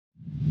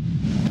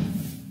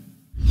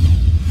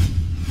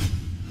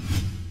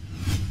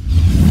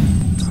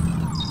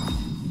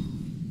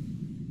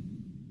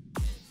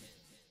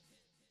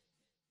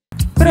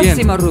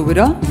Próximo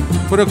rubro.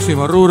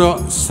 Próximo rubro,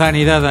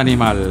 sanidad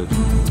animal.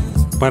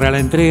 Para la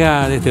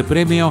entrega de este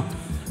premio,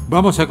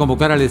 vamos a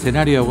convocar al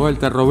escenario a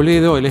Walter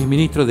Robledo, el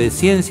exministro de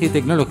Ciencia y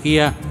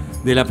Tecnología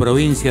de la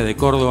provincia de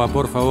Córdoba.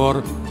 Por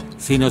favor,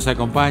 si nos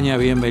acompaña,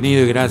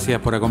 bienvenido y gracias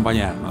por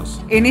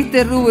acompañarnos. En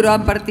este rubro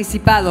han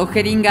participado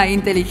Jeringa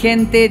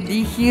Inteligente,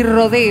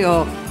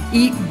 DigiRodeo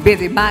y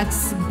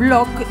BDMAX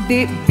Block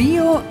de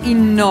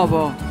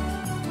BioInnovo.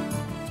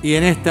 Y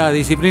en esta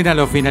disciplina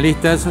los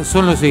finalistas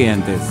son los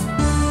siguientes.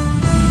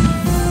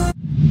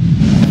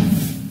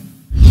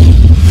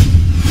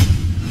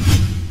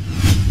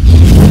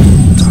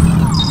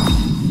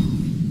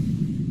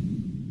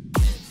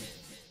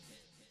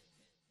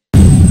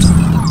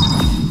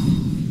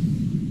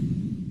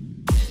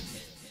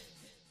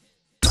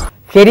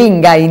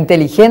 Jeringa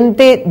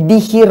inteligente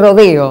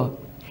DigiRodeo.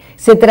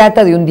 Se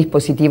trata de un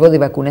dispositivo de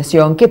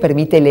vacunación que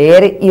permite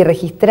leer y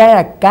registrar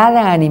a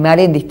cada animal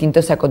en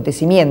distintos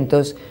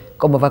acontecimientos,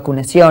 como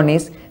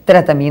vacunaciones,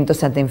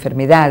 tratamientos ante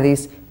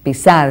enfermedades,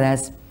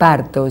 pisadas,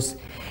 partos.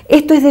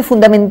 Esto es de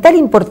fundamental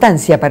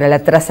importancia para la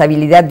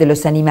trazabilidad de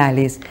los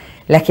animales.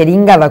 La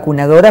jeringa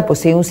vacunadora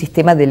posee un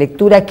sistema de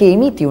lectura que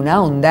emite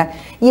una onda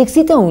y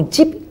excita un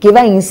chip que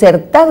va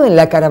insertado en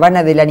la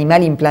caravana del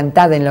animal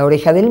implantada en la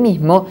oreja del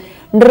mismo,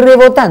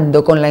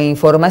 rebotando con la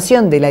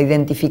información de la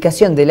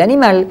identificación del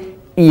animal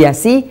y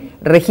así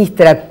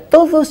registra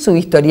todo su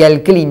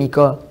historial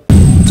clínico.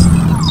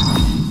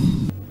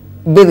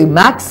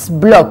 BDMAX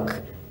Block,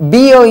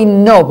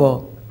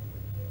 BioInnovo.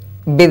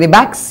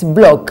 BDMAX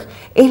Block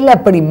es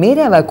la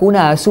primera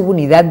vacuna a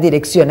subunidad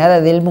direccionada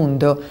del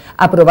mundo,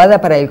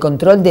 aprobada para el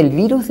control del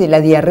virus de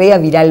la diarrea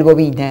viral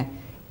bovina.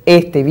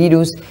 Este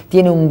virus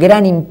tiene un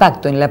gran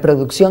impacto en la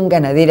producción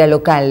ganadera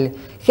local,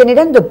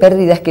 generando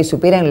pérdidas que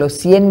superan los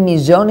 100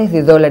 millones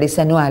de dólares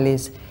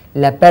anuales.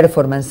 La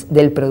performance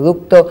del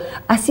producto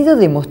ha sido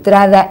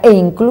demostrada e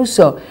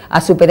incluso ha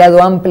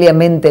superado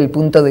ampliamente el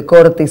punto de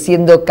corte,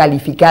 siendo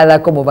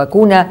calificada como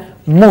vacuna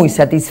muy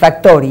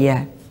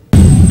satisfactoria.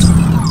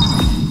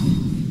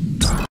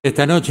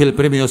 Esta noche el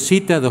premio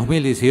Cita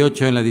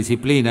 2018 en la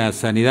disciplina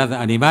Sanidad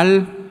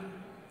Animal.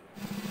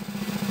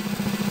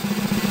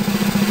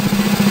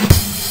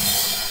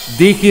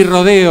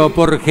 DigiRodeo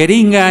por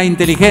Jeringa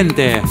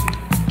Inteligente.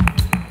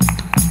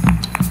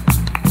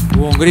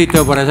 Hubo un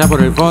grito por allá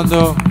por el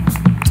fondo.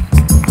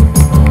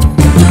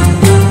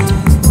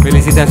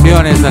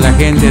 Felicitaciones a la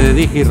gente de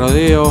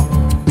DigiRodeo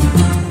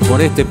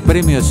por este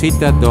premio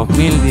Cita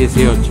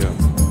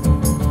 2018.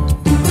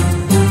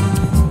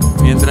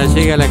 Mientras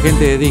llega la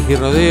gente de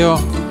DigiRodeo,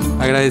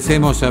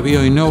 agradecemos a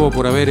BioInnovo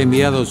por haber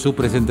enviado su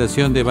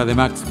presentación de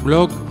BDMAX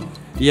Blog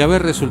y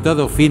haber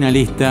resultado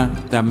finalista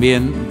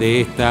también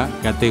de esta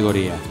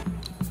categoría.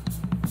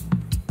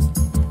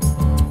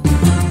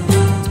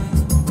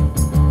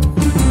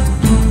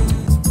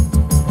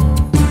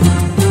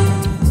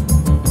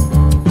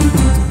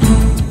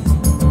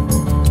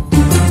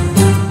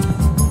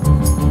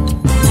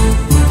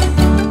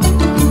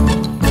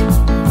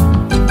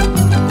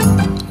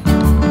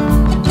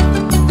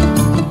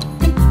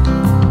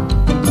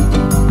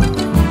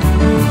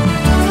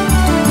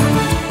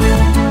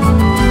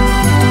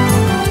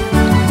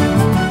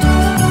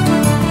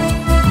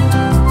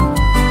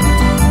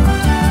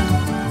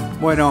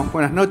 Bueno,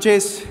 buenas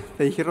noches.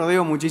 Te dije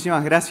Rodeo,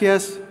 muchísimas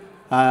gracias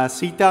a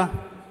Cita.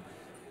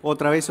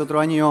 Otra vez,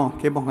 otro año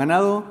que hemos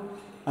ganado.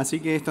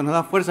 Así que esto nos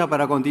da fuerza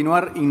para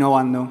continuar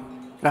innovando.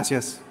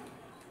 Gracias.